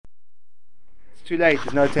It's too late.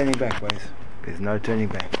 There's no turning back, boys. There's no turning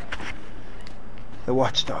back. The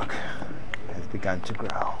watchdog has begun to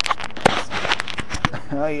growl.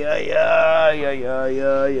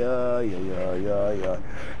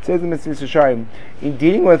 Says the Mr. Shasharim, in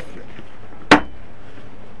dealing with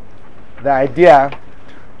the idea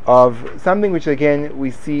of something which again we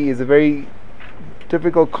see is a very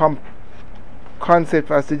difficult concept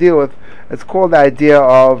for us to deal with, it's called the idea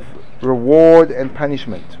of reward and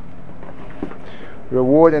punishment.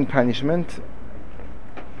 Reward and punishment,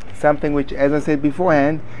 something which, as I said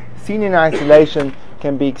beforehand, seen in isolation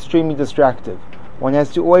can be extremely destructive. One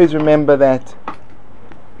has to always remember that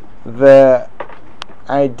the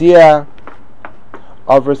idea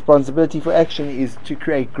of responsibility for action is to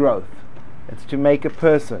create growth. It's to make a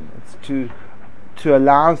person. It's to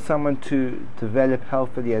allow someone to develop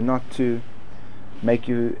healthily and not to make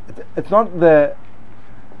you... It's not the...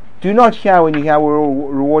 Do not hear, when you hear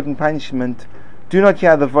reward and punishment, do not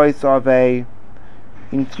hear the voice of a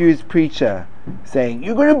enthused preacher saying,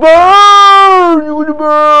 "You're going to burn! You're going to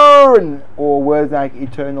burn!" or words like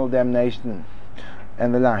eternal damnation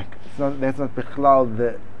and the like. That's not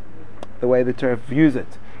the way the Torah views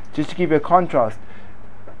it. Just to give you a contrast,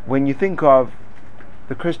 when you think of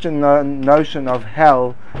the Christian notion of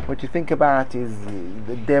hell, what you think about is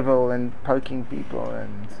the devil and poking people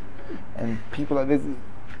and people like this.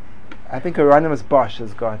 I think Hieronymus Bosch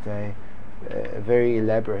has got a very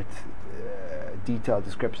elaborate, detailed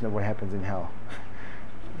description of what happens in hell.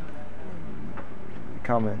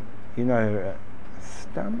 Comment, you know,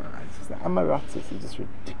 Amaratzis is just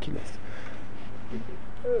ridiculous.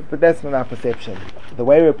 But that's not our perception. The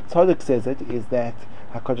way Reb Tzadok says it is that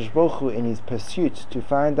HaKadosh Baruch Hu, in his pursuit to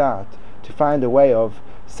find a way of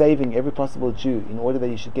saving every possible Jew in order that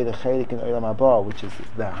he should get a chelik in Olam Haba, which is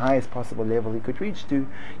the highest possible level he could reach to,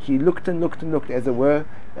 he looked and looked and looked, as it were,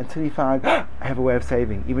 until he found, I have a way of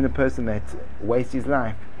saving even a person that wastes his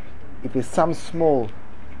life. If there's some small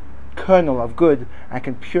kernel of good, I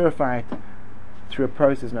can purify it through a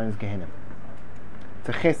process known as Gehenna. It's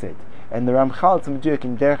a chesed. And the Ramchal Tzemduk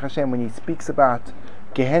in Derech Hashem, when he speaks about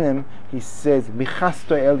Gehenna, he says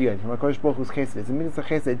Michasto Elyon from HaKadosh Baruch Hu's chesed. It's a mitzvah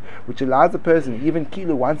chesed which allows a person, even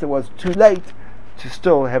kilu, once it was too late, to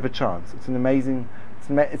still have a chance. It's an amazing.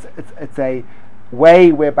 It's a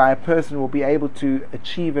way whereby a person will be able to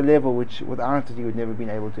achieve a level which without it he would never been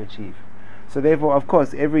able to achieve. So therefore, of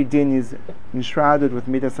course, every din is enshrouded with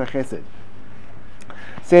midas chesed.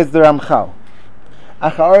 Says the Ramchal.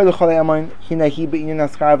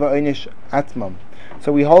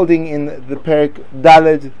 So we're holding in the Perek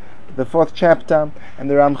Daled, the 4th chapter, and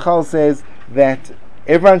the Ramchal says that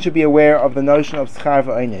everyone should be aware of the notion of schar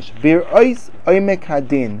v'oinish. V'rois oimek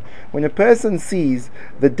hadin, when a person sees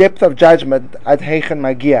the depth of judgment ad heichen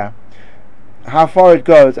magia, how far it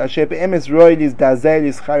goes, asher be'emes roil is dazel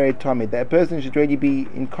is charei tomi, that a person should really be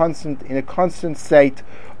in a constant state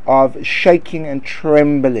of shaking and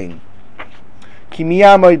trembling. Ki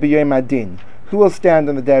miyamoid b'yom adin, who will stand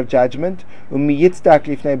on the day of judgment, and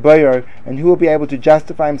who will be able to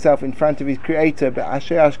justify himself in front of his Creator, that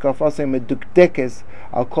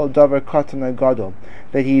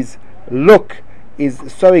his look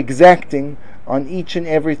is so exacting on each and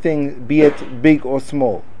everything, be it big or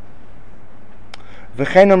small.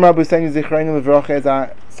 As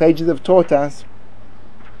our sages have taught us,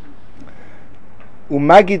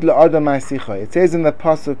 it says in the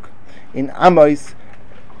Pasuk in Amos,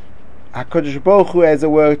 HaKadosh Baruch Hu, as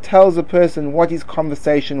it were, tells a person what his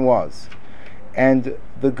conversation was. And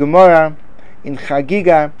the Gemara in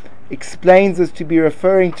Chagiga explains this to be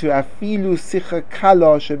referring to afilu sicha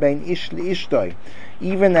kala shebein ish leishtoi,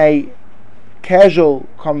 even a casual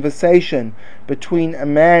conversation between a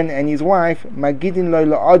man and his wife, magidin lo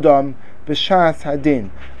la'adam b'shas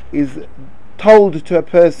hadin, is told to a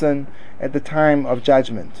person at the time of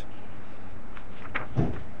judgment.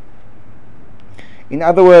 In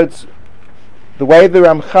other words, the way the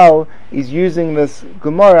Ramchal is using this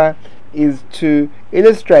Gemara is to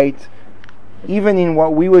illustrate, even in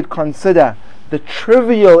what we would consider the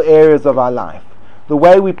trivial areas of our life, the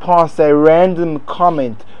way we pass a random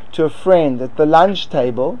comment to a friend at the lunch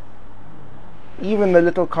table, even the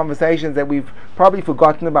little conversations that we've probably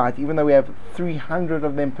forgotten about, even though we have 300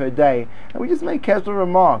 of them per day, and we just make casual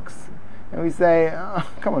remarks, and we say, "Oh,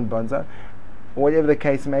 come on, Bonzo," or whatever the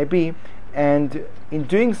case may be. And in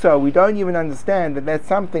doing so, we don't even understand that that's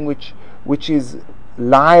something which is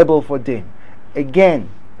liable for din.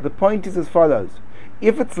 Again, the point is as follows.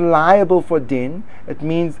 If it's liable for din, it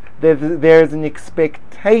means that there is an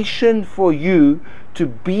expectation for you to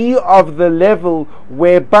be of the level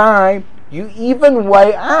whereby you even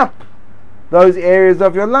weigh up those areas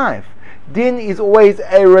of your life. Din is always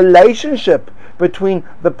a relationship between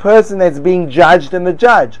the person that's being judged and the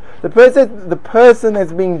judge. The person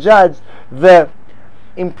that's being judged, the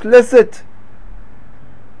implicit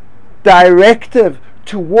directive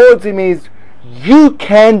towards him is, you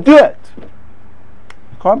can do it. You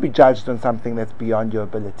can't be judged on something that's beyond your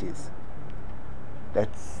abilities.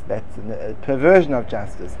 That's a perversion of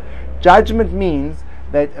justice. Judgment means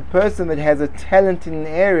that a person that has a talent in an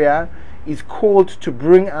area is called to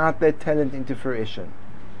bring out that talent into fruition.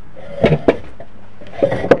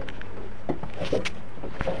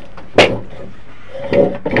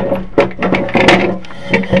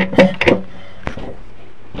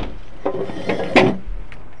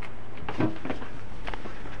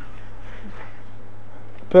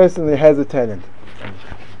 Person that has a talent.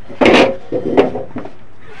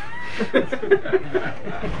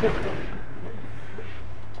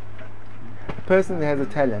 A person that has a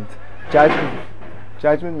talent,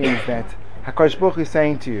 judgment means that HaKadosh Baruch Hu is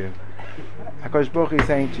saying to you, HaKadosh Baruch Hu is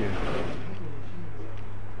saying to you,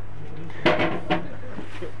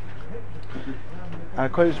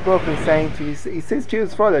 HaKadosh Baruch Hu is saying to you, he says to you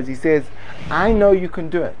as follows, he says, I know you can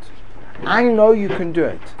do it. I know you can do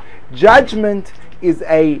it. Judgment is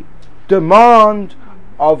a demand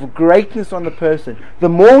of greatness on the person. The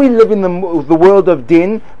more we live in the world of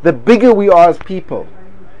din, the bigger we are as people.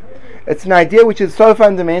 It's an idea which is so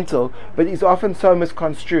fundamental, but is often so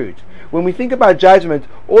misconstrued. When we think about judgment,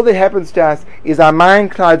 all that happens to us is our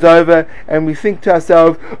mind clouds over and we think to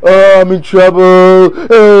ourselves, oh, I'm in trouble,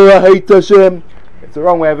 oh, I hate Hashem. It's the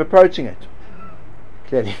wrong way of approaching it.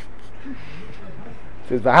 Clearly. It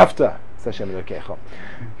says, V'afta, Hashem Elokecha.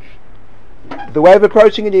 The way of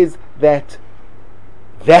approaching it is that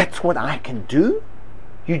that's what I can do?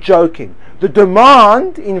 You're joking. The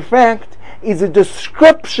demand, in fact, is a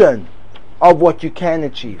description of what you can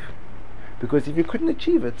achieve. Because if you couldn't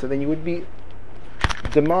achieve it, so then you would be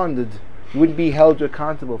demanded, you wouldn't be held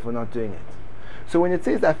accountable for not doing it. So when it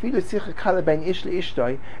says afilu sicha kala ben ish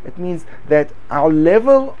leishtoi, it means that our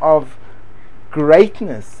level of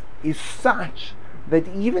greatness is such that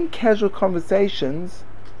even casual conversations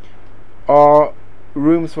are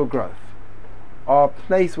rooms for growth, are a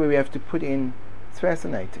place where we have to put in. It's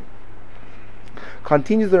fascinating.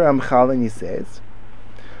 Continues the Ramchal and he says,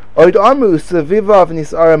 and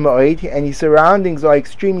his surroundings are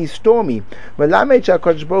extremely stormy. It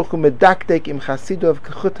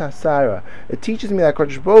teaches me that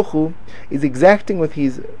Kodesh Baruch Hu is exacting with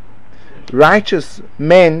his righteous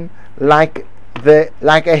men like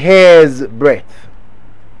a hair's breadth.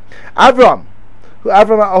 Avram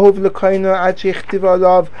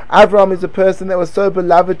is a person that was so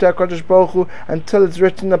beloved to HaKadosh Baruch Hu until it's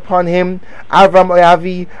written upon him, Avram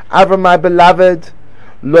Oyavi, Avram my beloved,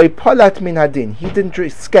 Loi Polat min hadin. He didn't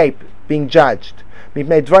escape being judged.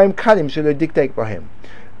 Mipnei dvarim kalim shelo diktek bohem,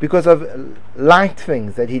 because of light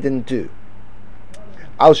things that he didn't do.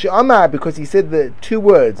 Al she'amar, because he said the two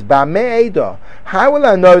words, Ba'mei Eidah. How will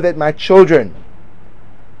I know that my children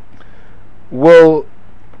will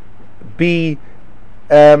be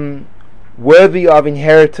worthy of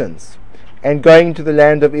inheritance and going into the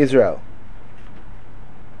land of Israel?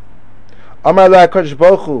 Amar lo HaKadosh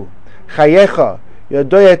Baruch Hu, Chayecha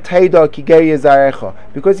Yodoya Teida Ki Ger Yezarecha,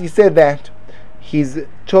 because he said that his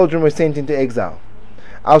children were sent into exile.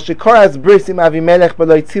 Al Shekoras Bris im Avimelech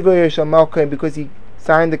B'lo Tzivo Yeshal Malkoim, because he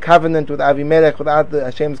signed the covenant with Avimelech without the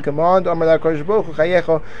Hashem's command. Amar lo HaKadosh Baruch Hu,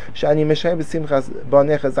 Chayecha Shani Meshem B'simchas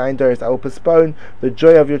Banecha Zayin Doris, I will postpone the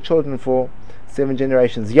joy of your children for 7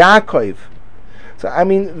 generations. Yaakov. So I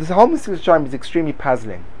mean, this whole Mesilas Yesharim is extremely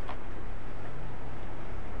puzzling.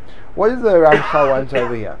 What does the Ramchal want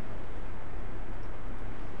over here?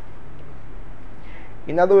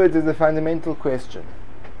 In other words, there's a fundamental question.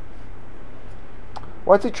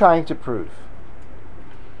 What's he trying to prove?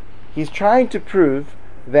 He's trying to prove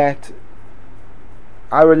that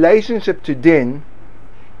our relationship to din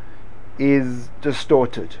is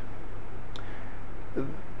distorted.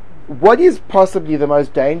 What is possibly the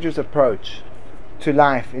most dangerous approach to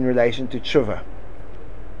life in relation to tshuva?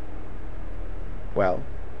 Well,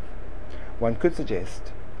 one could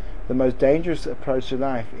suggest the most dangerous approach to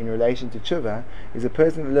life in relation to tshuva is a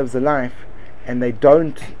person that lives a life and they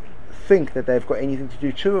don't think that they've got anything to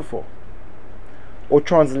do tshuva for. Or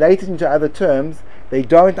translated into other terms, they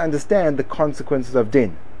don't understand the consequences of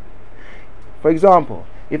din. For example,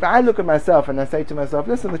 if I look at myself and I say to myself,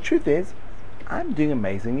 listen, the truth is, I'm doing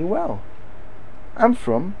amazingly well. I've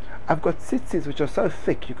got tzitzis which are so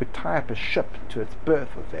thick you could tie up a ship to its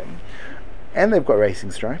berth with them, and they've got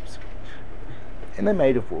racing stripes, and they're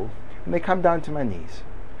made of wool, and they come down to my knees.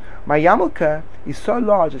 My yarmulke is so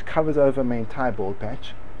large it covers over my entire bald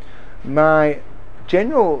patch. my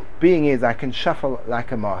general being is I can shuffle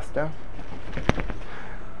like a master.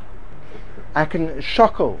 I can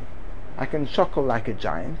shockle like a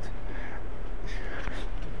giant.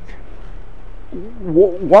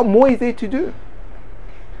 What more is there to do?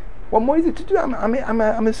 What more is it to do?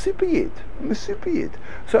 I'm a super yid. I'm a super yid.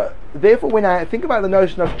 So therefore, when I think about the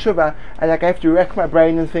notion of tshuva, I have to rack my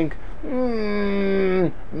brain and think,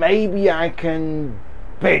 maybe I can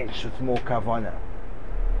bench with more kavanah.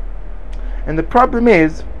 And the problem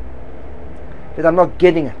is that I'm not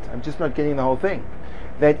getting it. I'm just not getting the whole thing.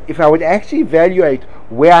 That if I would actually evaluate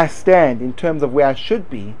where I stand in terms of where I should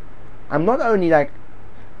be, I'm not only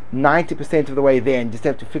 90% of the way there and just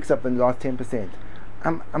have to fix up the last 10%.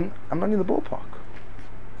 I'm not in the ballpark.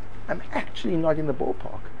 I'm actually not in the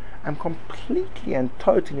ballpark. I'm completely and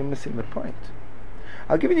totally missing the point.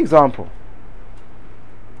 I'll give you an example.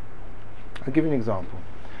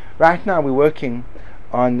 Right now we're working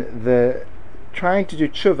on trying to do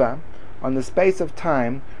tshuva on the space of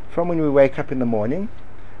time from when we wake up in the morning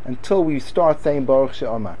until we start saying Baruch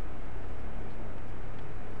She'amar.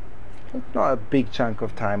 It's not a big chunk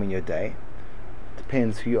of time in your day.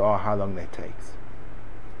 Depends who you are, how long that takes.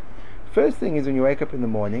 First thing is when you wake up in the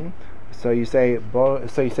morning, so you say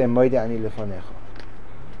Moide Ani Lefanecha.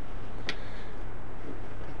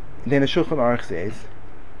 Then the Shulchan Aruch says,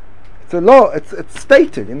 it's a law, it's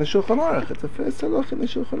stated in the Shulchan Aruch, it's the first halach in the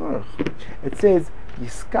Shulchan Aruch. It says,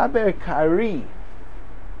 Yiskaber Kari,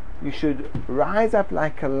 you should rise up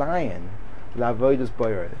like a lion, Lavodas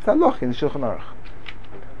Boyer. It's a halach in the Shulchan Aruch.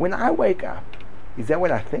 When I wake up, is that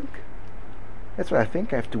what I think? That's what I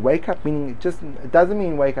think. I have to wake up, meaning it doesn't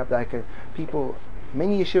mean wake up like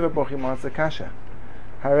many yeshiva bochim answer kasha.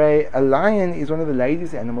 Hare, a lion is one of the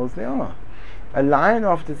laziest animals there are. A lion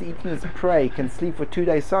after it's eaten its prey can sleep for 2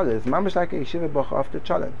 days solid. It's mamish like a yeshiva boch after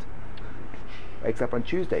cholent. Wakes up on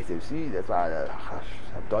Tuesday, says, see, that's why I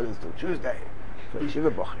have dollars till Tuesday for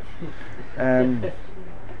yeshiva bochim.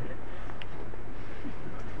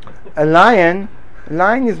 A lion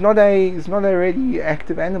is not a really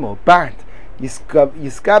active animal, but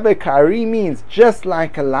Yiskabe Kari means just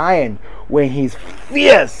like a lion. When he's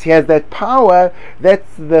fierce, he has that power.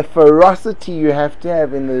 That's the ferocity you have to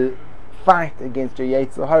have in the fight against your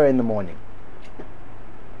Yetzer Hara in the morning.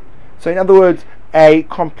 So in other words, a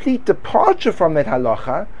complete departure from that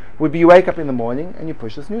halacha would be you wake up in the morning and you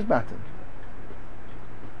push the snooze button.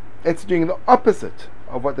 It's doing the opposite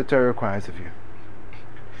of what the Torah requires of you.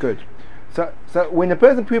 Good. So when a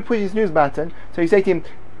person pushes his snooze button, so you say to him,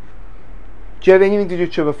 do you have anything to do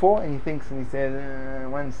tshuva for? And he thinks and he says,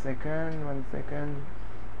 one second.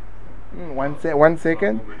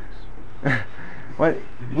 Well,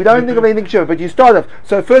 we don't think of anything tshuva, but you start off.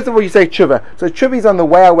 So first of all you say tshuva. So tshuva is on the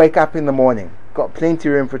way I wake up in the morning. Got plenty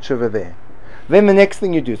of room for tshuva there. Then the next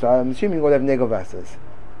thing you do, so I'm assuming you all have negovasas.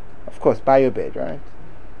 Of course, by your bed, right?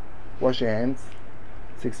 Wash your hands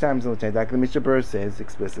 6 times in the day. Like the Mishnah Berurah says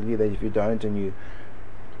explicitly that if you don't and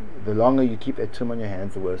the longer you keep that tum on your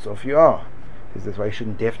hands, the worse off you are. Because that's why you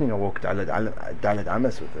shouldn't definitely not walk Dalet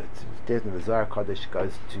Amas with it. Definitely the Zohar Kodesh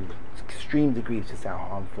goes to extreme degrees to say how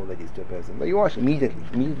harmful that is to a person. But you wash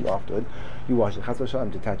immediately afterward. You wash it Chas v'Shalom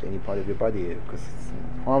to touch any part of your body because it's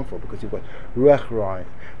harmful, because you've got Ruach Ra.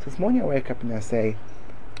 So this morning I wake up and I say,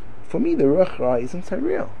 for me the Ruach Ra isn't so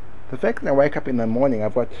real. The fact that I wake up in the morning,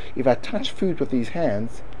 if I touch food with these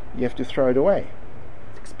hands, you have to throw it away.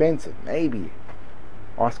 It's expensive, maybe.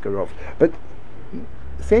 Ask a Rav. But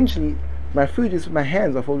essentially, my food is with my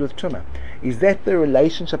hands are filled with tumah. Is that the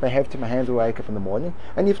relationship I have to my hands when I wake up in the morning?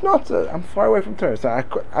 And if not, I'm far away from Torah. So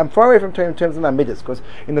I'm far away from Torah in terms of my midas, because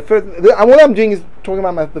what I'm doing is talking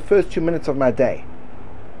about the first 2 minutes of my day.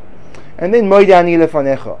 And then Moed Ani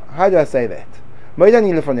Lefanecha. How do I say that? Moed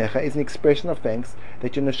Ani Lefanecha is an expression of thanks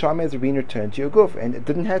that your neshama has been returned to your guf, and it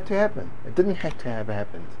didn't have to happen. It didn't have to have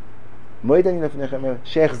happened. Moed Ani Lefanecha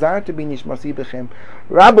she'echzartu bi nishmasi bechem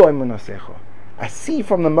rabo emunasecha. I see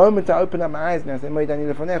from the moment I open up my eyes and I say Moed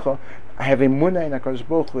Ani Lefanecha, I have emunah in HaKadosh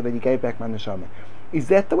Baruch Hu that He gave back my neshama. Is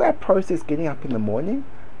that the way I process getting up in the morning?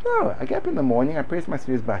 No, I get up in the morning, I press my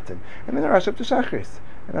snooze button, and then I rush up to Shachris,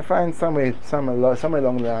 and I find somewhere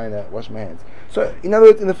along the line I wash my hands. So, in other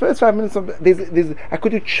words, in the first 5 minutes of I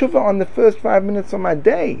could do tshuva on the first 5 minutes of my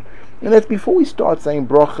day, and that's before we start saying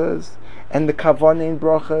brachas and the kavanah in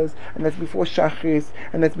brachas, and that's before Shachris,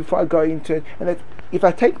 and that's before I go into it, and that's if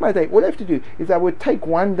I take my day. All I have to do is I would take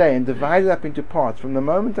one day and divide it up into parts. From the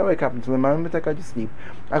moment I wake up until the moment I go to sleep,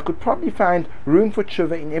 I could probably find room for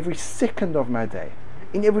tshuva in every second of my day.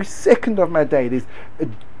 In every second of my day, there's a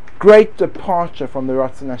great departure from the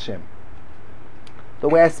Ratzon Hashem. the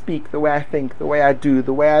way I speak, the way I think, the way I do,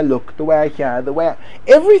 the way I look, the way I hear,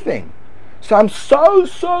 everything. So I'm so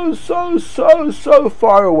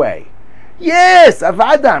far away. Yes,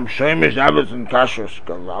 Avadam, Shemesh Shabbos and Kashrus,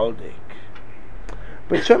 gewaldig.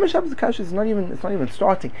 But Shemesh Shabbos and Kashrus is not even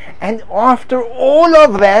starting. And after all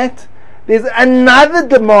of that, there's another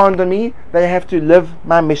demand on me that I have to live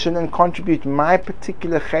my mission and contribute my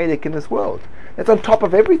particular chedek in this world. That's on top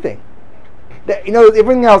of everything.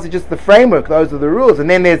 Everything else is just the framework, those are the rules. And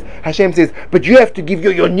then there's, Hashem says, but you have to give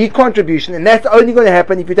your unique contribution, and that's only going to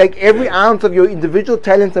happen if you take every ounce of your individual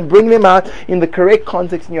talents and bring them out in the correct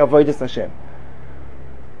context in your avodas Hashem.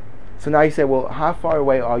 So now you say, well, how far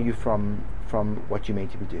away are you from what you're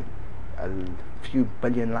meant to be doing? A few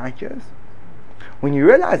billion light years? When you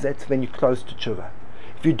realize that, then you're close to tshuva.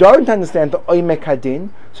 If you don't understand the oimek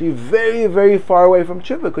hadin, so you're very, very far away from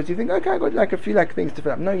tshuva, because you think, okay, I got a few things to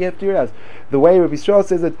fill up. No, you have to realize the way Rabbi Yisrael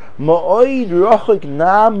says it, ma'oid rochik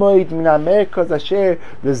na'moid min hamerkaz asher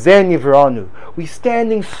v'zeh nivranu. We're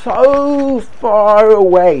standing so far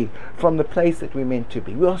away from the place that we're meant to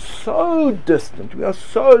be. We are so distant. We are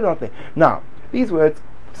so not there. Now, these words,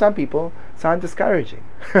 some people sound discouraging.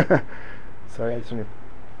 Sorry, I just want to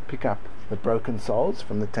pick up the broken souls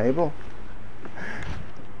from the table.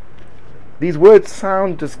 These words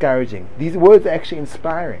sound discouraging. These words are actually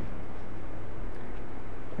inspiring.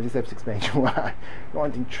 I just have to explain why. They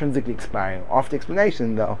aren't intrinsically inspiring. After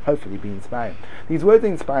explanation, they'll hopefully be inspiring. These words are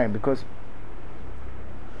inspiring because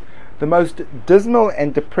the most dismal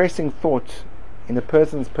and depressing thought in a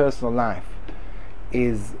person's personal life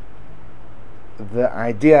is the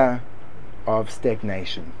idea of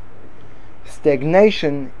stagnation.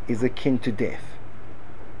 Stagnation is akin to death.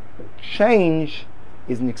 Change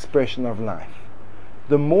is an expression of life.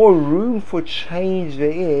 The more room for change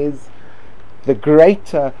there is, the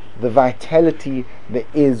greater the vitality there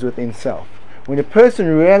is within self. When a person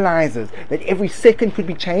realizes that every second could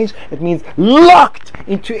be changed, it means locked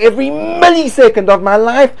into every millisecond of my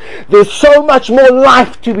life, there's so much more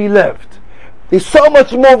life to be lived. There's so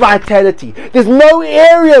much more vitality. There's no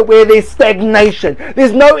area where there's stagnation.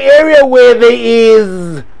 There's no area where there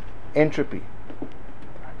is entropy. I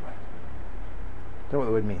don't know what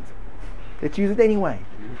the word means. Let's use it anyway.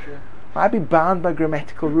 Why be bound by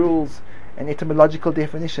grammatical rules and etymological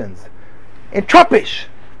definitions? Entropisch.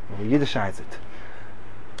 We'll Yiddishize it.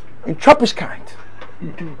 Entropischkeit.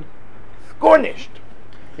 Scornished.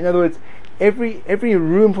 In other words, every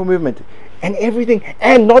room for movement and everything.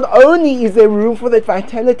 And not only is there room for that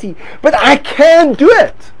vitality, but I can do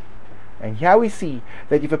it. And here we see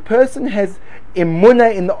that if a person has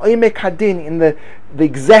emunah in the oimek hadin, in the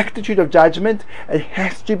exactitude of judgment, it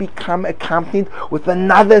has to become accompanied with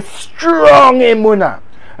another strong emunah.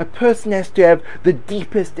 A person has to have the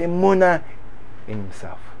deepest emunah in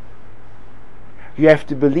himself. You have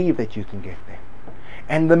to believe that you can get there.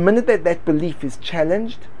 And the minute that belief is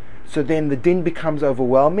challenged, so then the din becomes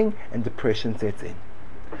overwhelming and depression sets in.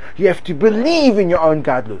 You have to believe in your own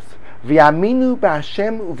gadlus. V'yaminu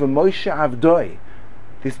b'Hashem u'v'Moshe avdoi.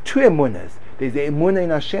 There's two emunas. There's the emunah in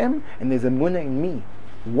Hashem and there's emunah in me.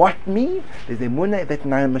 What me? There's emunah that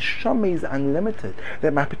my neshama is unlimited,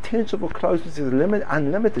 that my potential for closeness is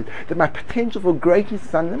unlimited, that my potential for greatness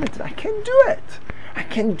is unlimited. I can do it. I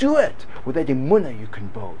can do it. With that emunah you can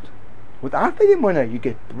build. Without that emunah you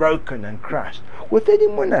get broken and crushed. With that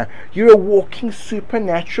emunah you're a walking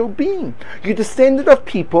supernatural being. You're descended of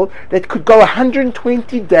people that could go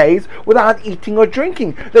 120 days without eating or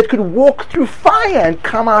drinking, that could walk through fire and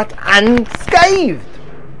come out unscathed.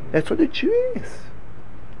 That's what a Jew is.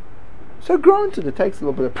 So granted, it takes a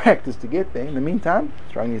little bit of practice to get there. In the meantime,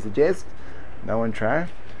 strongly suggest no one try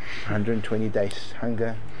 120 days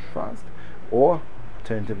hunger fast, or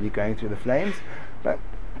alternatively going through the flames. But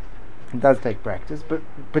it does take practice, but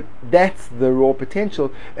that's the raw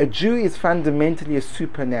potential. A Jew is fundamentally a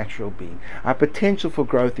supernatural being. Our potential for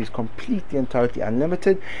growth is completely and totally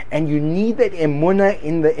unlimited, and you need that emunah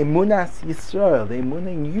in the emunas Yisrael, the emunah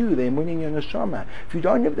in you, the emunah in your neshama. If you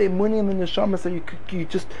don't have the emunah in the neshama, so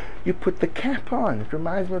you put the cap on. It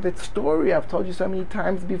reminds me of that story I've told you so many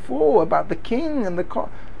times before about the king and the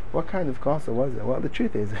what kind of castle was it? Well, the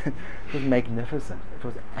truth is, it was magnificent. It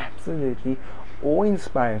was absolutely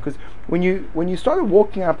awe-inspiring, because when you started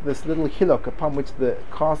walking up this little hillock upon which the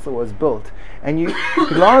castle was built, and you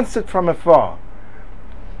glanced it from afar,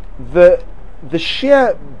 the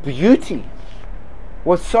sheer beauty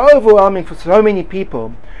was so overwhelming for so many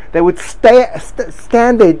people. They would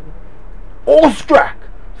stand there awestruck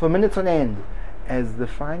for minutes on end as the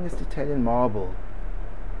finest Italian marble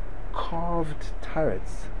carved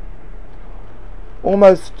turrets,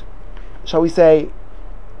 almost, shall we say,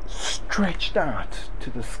 stretched out to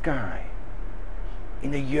the sky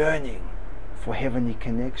in a yearning for heavenly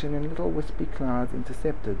connection, and little wispy clouds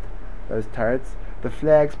intercepted those turrets, the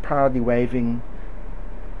flags proudly waving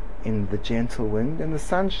in the gentle wind, and the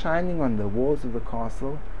sun shining on the walls of the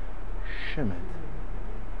castle shimmered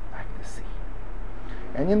like the sea.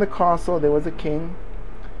 And in the castle there was a king.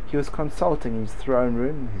 He was consulting in his throne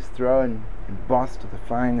room, his throne embossed with the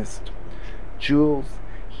finest jewels,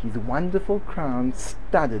 his wonderful crown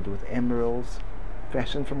studded with emeralds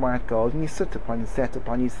fashioned from white gold, and he sat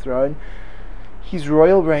upon his throne, his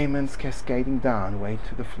royal raiments cascading down way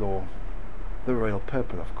to the floor, the royal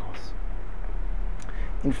purple, of course.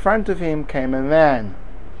 In front of him came a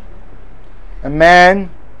man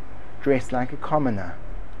dressed like a commoner,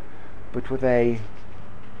 but with a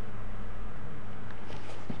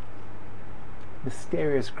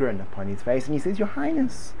mysterious grin upon his face, and he says, "Your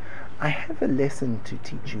Highness, I have a lesson to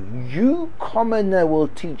teach you." "You, commoner, will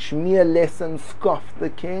teach me a lesson?" scoffed the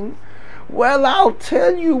king. "Well, I'll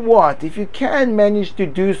tell you what, if you can manage to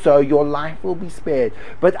do so, your life will be spared.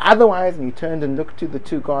 But otherwise," and he turned and looked to the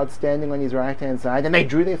two guards standing on his right-hand side, and they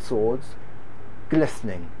drew their swords,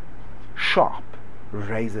 glistening, sharp,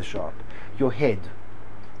 razor sharp. "Your head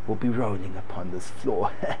will be rolling upon this floor."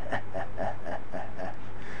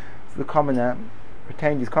 So the commoner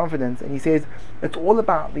retained his confidence, and he says, "It's all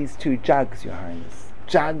about these two jugs, Your Highness."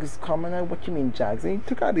 "Jugs, commoner? What do you mean jugs?" And he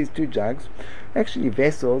took out these two jugs, actually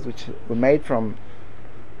vessels which were made from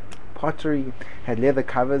pottery, had leather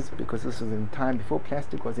covers, because this was in time before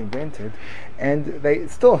plastic was invented, and they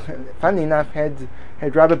still, funnily enough, had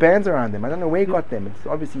rubber bands around them. I don't know where he got them. It's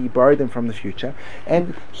obviously he borrowed them from the future,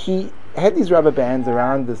 and he had these rubber bands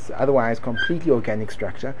around this otherwise completely organic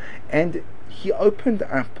structure, and he opened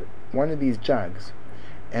up one of these jugs,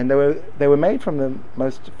 and they were made from the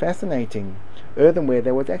most fascinating earthenware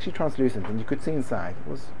that was actually translucent, and you could see inside. It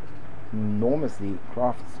was enormously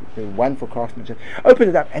wonderful craftsmanship.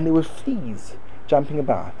 Opened it up, and there were fleas jumping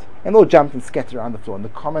about, and they all jumped and scattered around the floor, and the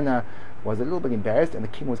commoner was a little bit embarrassed, and the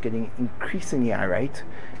king was getting increasingly irate.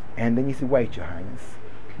 And then he said, "Wait, Your Highness,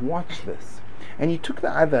 watch this." And he took the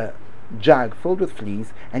other jug filled with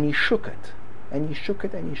fleas, and he shook it, and he shook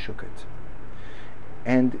it, and he shook it,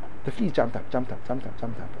 and the fleas jumped up, and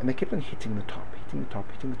they kept on hitting the top.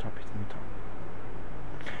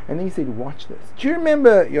 And then he said, "Watch this. Do you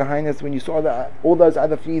remember, Your Highness, when you saw all those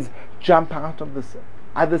other fleas jump out of this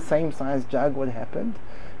other same size jug, what happened?"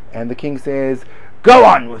 And the king says, "Go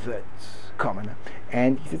on with it, commoner."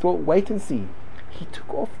 And he says, "Well, wait and see." He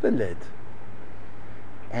took off the lid,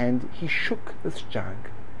 and he shook this jug,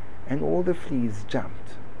 and all the fleas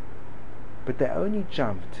jumped. But they only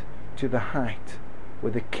jumped to the height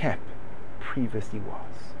where the cap previously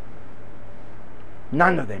was.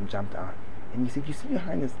 None of them jumped out. And he said, "You see, Your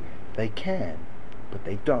Highness, they can, but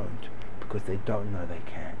they don't, because they don't know they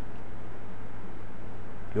can."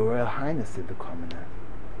 "Your Royal Highness," said the commoner,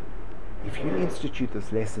 "if you institute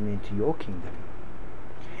this lesson into your kingdom,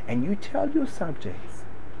 and you tell your subjects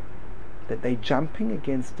that they're jumping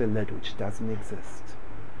against a lid which doesn't exist,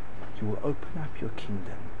 you will open up your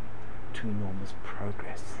kingdom to enormous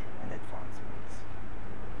progress and advancements."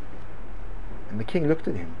 And the king looked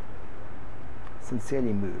at him,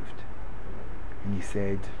 sincerely moved, and he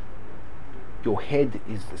said, "Your head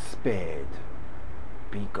is spared.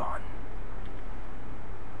 Be gone."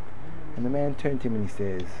 And the man turned to him and he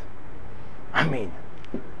says, "Amen.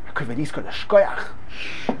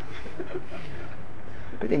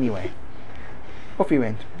 But anyway, off he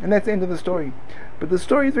went, and that's the end of the story. But the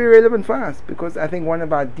story is very relevant for us, because I think one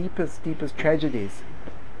of our deepest tragedies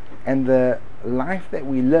and the life that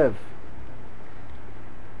we live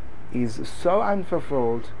is so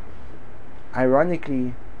unfulfilled,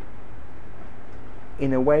 ironically,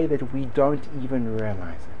 in a way that we don't even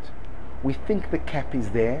realize it. We think the cap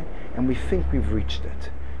is there, and we think we've reached it.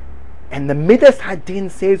 And the Midas Hadin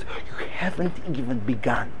says, you haven't even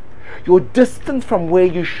begun. Your distance from where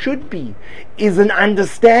you should be is an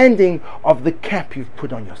understanding of the cap you've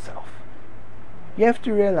put on yourself. You have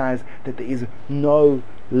to realize that there is no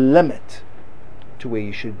limit to where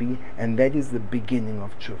you should be, and that is the beginning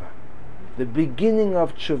of tshuva. The beginning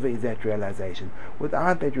of tshuva is that realization.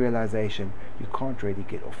 Without that realization, you can't really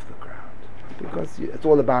get off the ground, because it's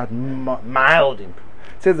all about mild improvement.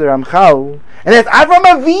 Says the Ramchal, and that's Avram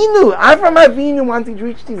Avinu. Avram Avinu, once he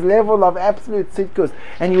reached his level of absolute tzidkus,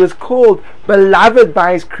 and he was called beloved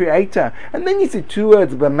by his creator. And then he said two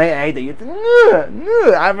words, B'mei Eida. You said,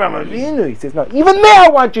 no, Avram Avinu. He says, no, even there I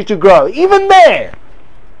want you to grow. Even there.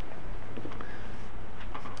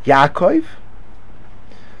 Yaakov,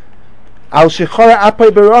 Al Shechora Apay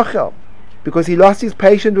Berachel. because he lost his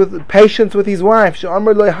patience with his wife. She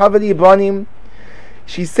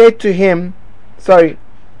said to him, Havli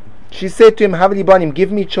banim,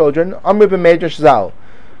 give me children. Amr b'medrash zal.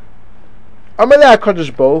 Amr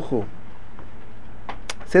le'HaKadosh Baruch Hu.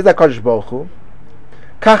 Says HaKadosh Baruch Hu,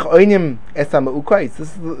 Kach oinim esam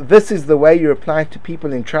ukais. This is the way you reply to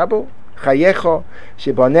people in trouble. Chayecha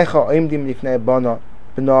shebanecha oimdim lifnei bana.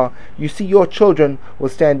 You see, your children will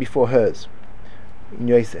stand before hers. In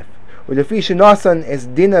Yosef. Ulefi shenasan es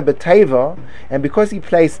dina beteva, and because he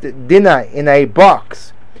placed dinner in a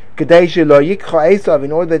box, kedei shelo yikcha Esav,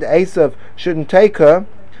 in order that Esav shouldn't take her.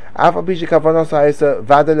 For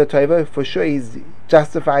sure, he's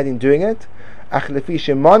justified in doing it.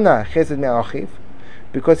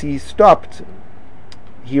 Because he stopped,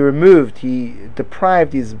 he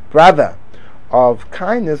deprived his brother of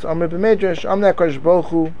kindness. HaKadosh Baruch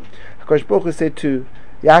Hu said to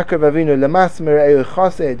Yaakov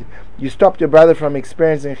Avinu, you stopped your brother from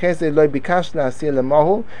experiencing chesed,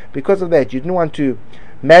 because of that. You didn't want to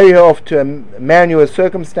marry her off to a man who was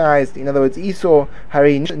circumcised. In other words, Esau,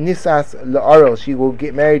 Hari Nisas La'orel, she will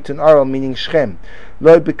get married to an Orel, meaning Shechem.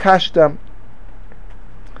 Lo bikashta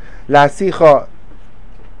la'asicha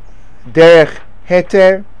derech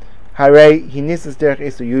heter, Hare Hinisas derech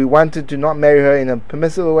Esau. You wanted to not marry her in a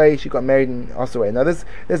permissible way, she got married in also way. Now this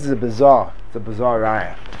is a bizarre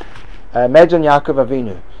raya. Imagine Yaakov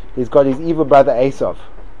Avinu. He's got his evil brother Esav.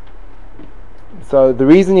 So the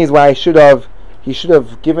reason is why he should have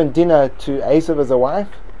given dinner to Esav as a wife.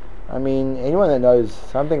 I mean, anyone that knows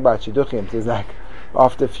something about Shidduchim is like,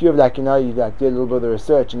 after a few of you do a little bit of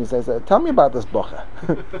research, and he says, tell me about this bocha.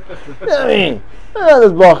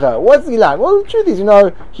 This bocha, what's he like? Well, the truth is,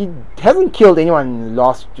 he hasn't killed anyone in the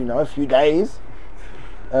last, a few days.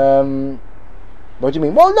 What do you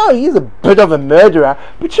mean? Well, no, he's a bit of a murderer,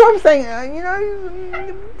 but I'm saying,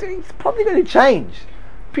 he's probably going to change.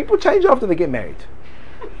 People change after they get married.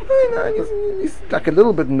 He's like a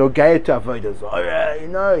little bit nogay to avoiders.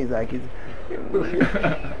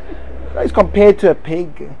 He's compared to a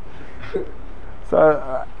pig.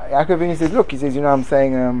 So Yaakov Avinu says, look, I'm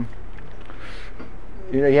saying,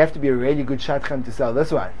 you have to be a really good shadchan to sell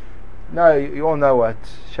this one. No, you all know what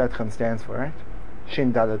shadchan stands for, right?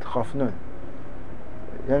 Shin Dalet Chof Nun.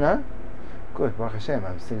 You know? Good, Baruch Hashem.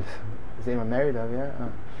 I'm still married over here.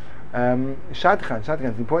 Shadchan.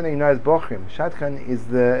 It's important that you know as Bochrim. Shadchan is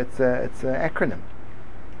it's an acronym.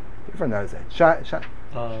 Everyone knows that.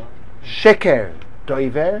 Sheker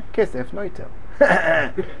doiver kesef noitel.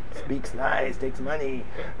 Speaks lies, takes money.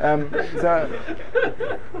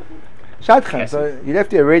 Shadchan. So you'd have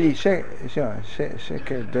to already sheker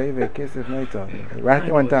doiver kesef noitel. Write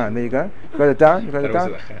it one down. There you go. You got it down.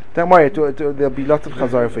 Don't worry. There'll be lots of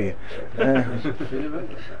chazor for you.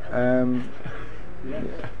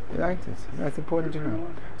 You like this? That's important to know.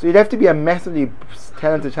 So you'd have to be a massively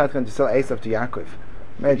talented shadchan to sell Esav to Yaakov.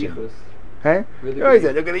 Imagine. Hey? Look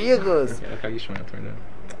at the yichus.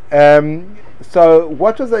 So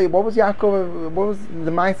what was Yaakov? What was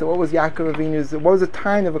the Maisa? What was Yaakov Avinu's? What was the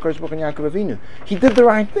time of HaKadosh Baruch Hu and Yaakov Avinu? He did the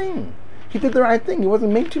right thing. He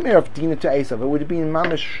wasn't meant to marry off Dinah to Esav. It would have been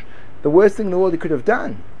mamish the worst thing in the world he could have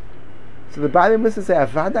done. So the Bible must say,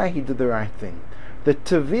 Avada, he did the right thing. The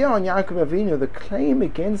Tavia on Yaakov Avinu, the claim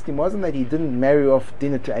against him wasn't that he didn't marry off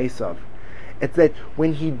Dinah to Esav. It's that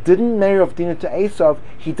when he didn't marry off Dinah to Esav,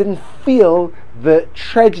 he didn't feel the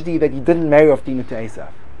tragedy that he didn't marry off Dinah to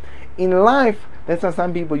Esav. In life, that's how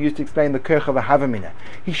some people used to explain the kerch of a havamina.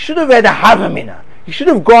 He should have had a havamina. He should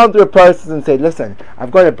have gone through a process and said, listen,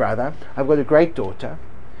 I've got a brother, I've got a great daughter.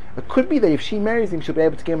 It could be that if she marries him, she'll be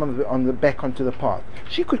able to get him back onto the path.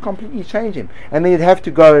 She could completely change him, and then he'd have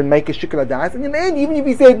to go and make a shikla das. And in the end, even if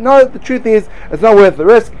he said, no, the truth is, it's not worth the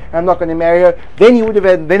risk, I'm not going to marry her, then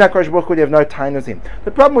HaKadosh Baruch Hu would have no time with him.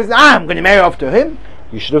 The problem was, I'm going to marry off to him.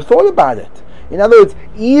 You should have thought about it. In other words,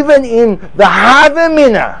 even in the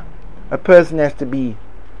havamina, a person has to be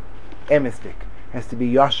emistic, has to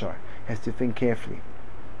be yashar, has to think carefully.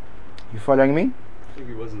 You following me? I think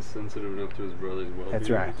he wasn't sensitive enough to his brother's well-being.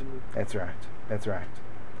 That's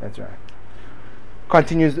right.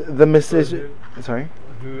 Continues the message. Sorry?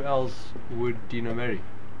 Who else would Dinah marry?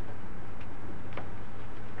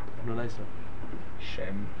 No,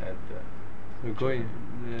 Shem had the Goyim.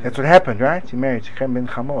 That's what happened, right? He married Shechem ben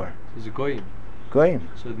Chamor. He's a Goyim. Goyim.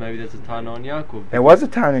 So maybe that's a Tana on Yaakov. There was a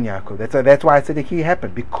Tana on Yaakov. That's why I said he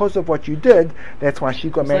happened. Because of what you did, that's why she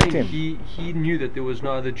got married to him. He knew that there was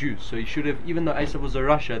no other Jews, so he should have, even though Esav was a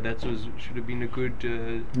Rasha, should have been a good...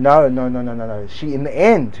 No. She, in the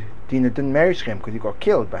end, Dinah didn't marry Shechem because he got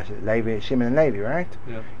killed by Shimon and Levi, right?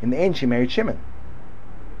 Yeah. In the end, she married Shimon.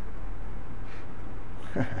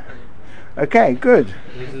 Okay, good.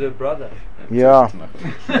 This is a brother. Yeah.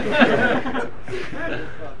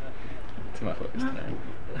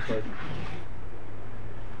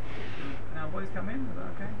 Now, boys, come in. Is that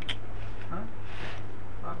okay? Huh?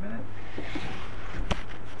 5 minutes?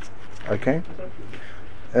 Okay.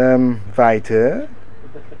 Weiter.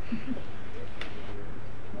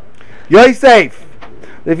 Yosef.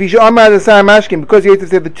 Because Yosef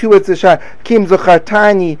said the two words Kim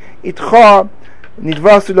Zochartani Itcha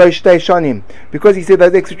Nidvasu Lo Shtei Shanim. Because he said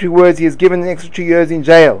those extra 2 words, he is given an extra 2 years in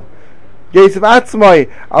jail. Yosef Atzmoi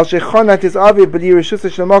Al Shechonat His Aviv B'li Reshus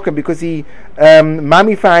Shlomokim, because he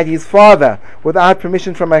mummified his father without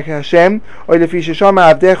permission from Hashem. Or Lefi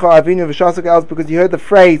Sheshama Avdecha Avinu V'Shasuk else, because he heard the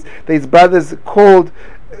phrase that his brothers called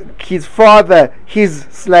his father his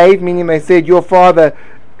slave, meaning they said your father,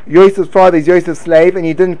 Yosef's father is Yosef's slave, and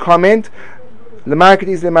he didn't comment. Because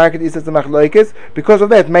of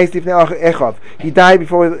that, he died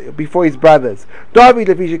before his brothers. David,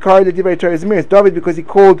 because he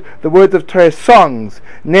called the words of Torah songs.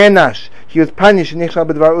 Nenash, he was punished that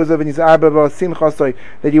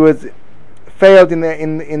he was failed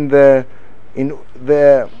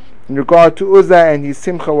in regard to Uzzah, and his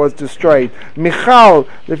simcha was destroyed. Michal,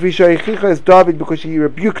 is David, because he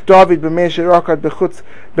rebuked David she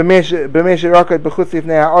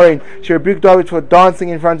rebuked David for dancing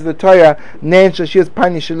in front of the Torah. She was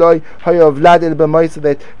punished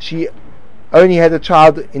that she only had a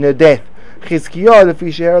child in her death. Chizkiah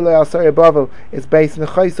is based in the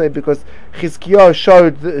Chosai, because Chizkiah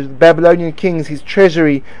showed the Babylonian kings his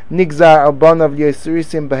treasury. Nigzar al-Banav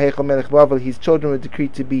Yosurisim B'Heichel Melech Bavel. His children were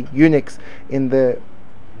decreed to be eunuchs in the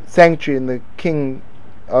sanctuary, in the king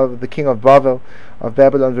of Bavel, of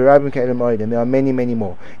Babylon. And there are many, many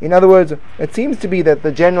more. In other words, it seems to be that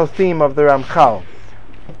the general theme of the Ramchal.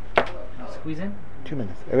 Squeeze in. 2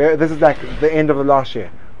 minutes. This is like the end of the last year.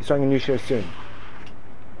 We're starting a new year soon.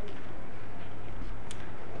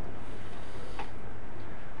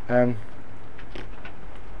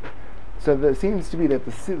 So there seems to be that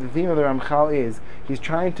the theme of the Ramchal is he's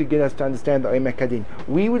trying to get us to understand the Omer Kadin.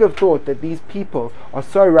 We would have thought that these people are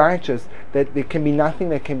so righteous that there can be nothing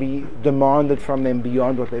that can be demanded from them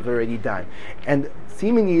beyond what they've already done. And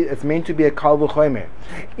seemingly it's meant to be a Kal V'chomer.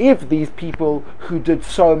 If these people who did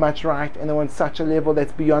so much right and they're on such a level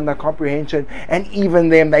that's beyond our comprehension, and even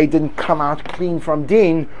them they didn't come out clean from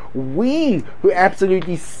din, we who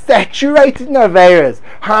absolutely saturated in Averas,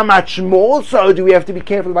 how much more so do we have to be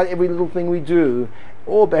careful about every little thing we do?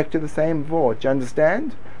 All back to the same vort. Do you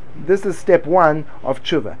understand? This is step 1 of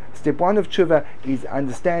tshuva. Step 1 of tshuva is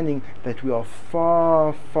understanding that we are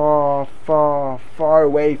far, far, far, far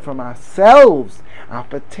away from ourselves, our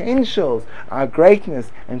potentials, our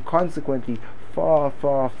greatness, and consequently far,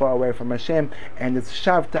 far, far away from Hashem. And it's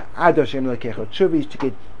shavta ad Hashem lekecha. Tshuva is to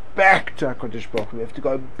get back to HaKadosh Baruch Hu. We have to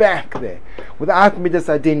go back there. Without Midas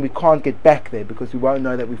Adin, we can't get back there, because we won't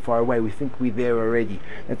know that we're far away. We think we're there already.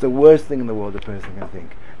 That's the worst thing in the world a person can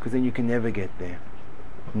think, because then you can never get there.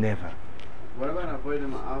 Never. What about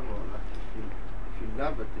avoiding ma'avo? Like if you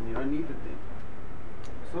love it, then you don't need it then.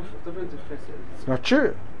 It's not different to chesed. It's not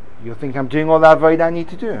true. You think I'm doing all the avodah I need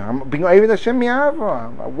to do. I'm being over the Hashem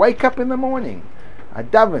mi'avo. I wake up in the morning. I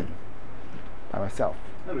daven by myself.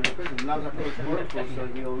 No, but the person loves HaKadosh Baruch Hu, so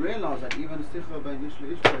he'll realize that even the Sicha by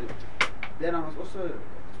Yishla Ishmael, then I must also,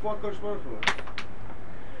 it's for HaKadosh Baruch Hu.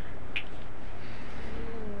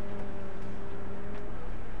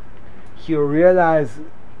 He'll realize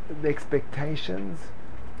the expectations.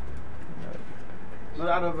 Not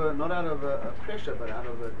out of a pressure, but out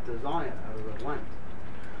of a desire, out of a want.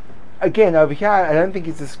 Again, over here, I don't think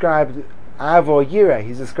he's described Av or Yira.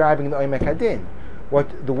 He's describing the Omer Kadin.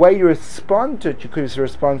 The way you respond to it, you could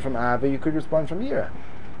respond from Av, or you could respond from Yira.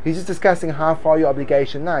 He's just discussing how far your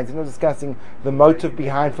obligation lies. He's not discussing the motive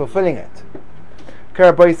behind fulfilling it.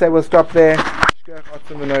 Kara Boy say we'll stop there.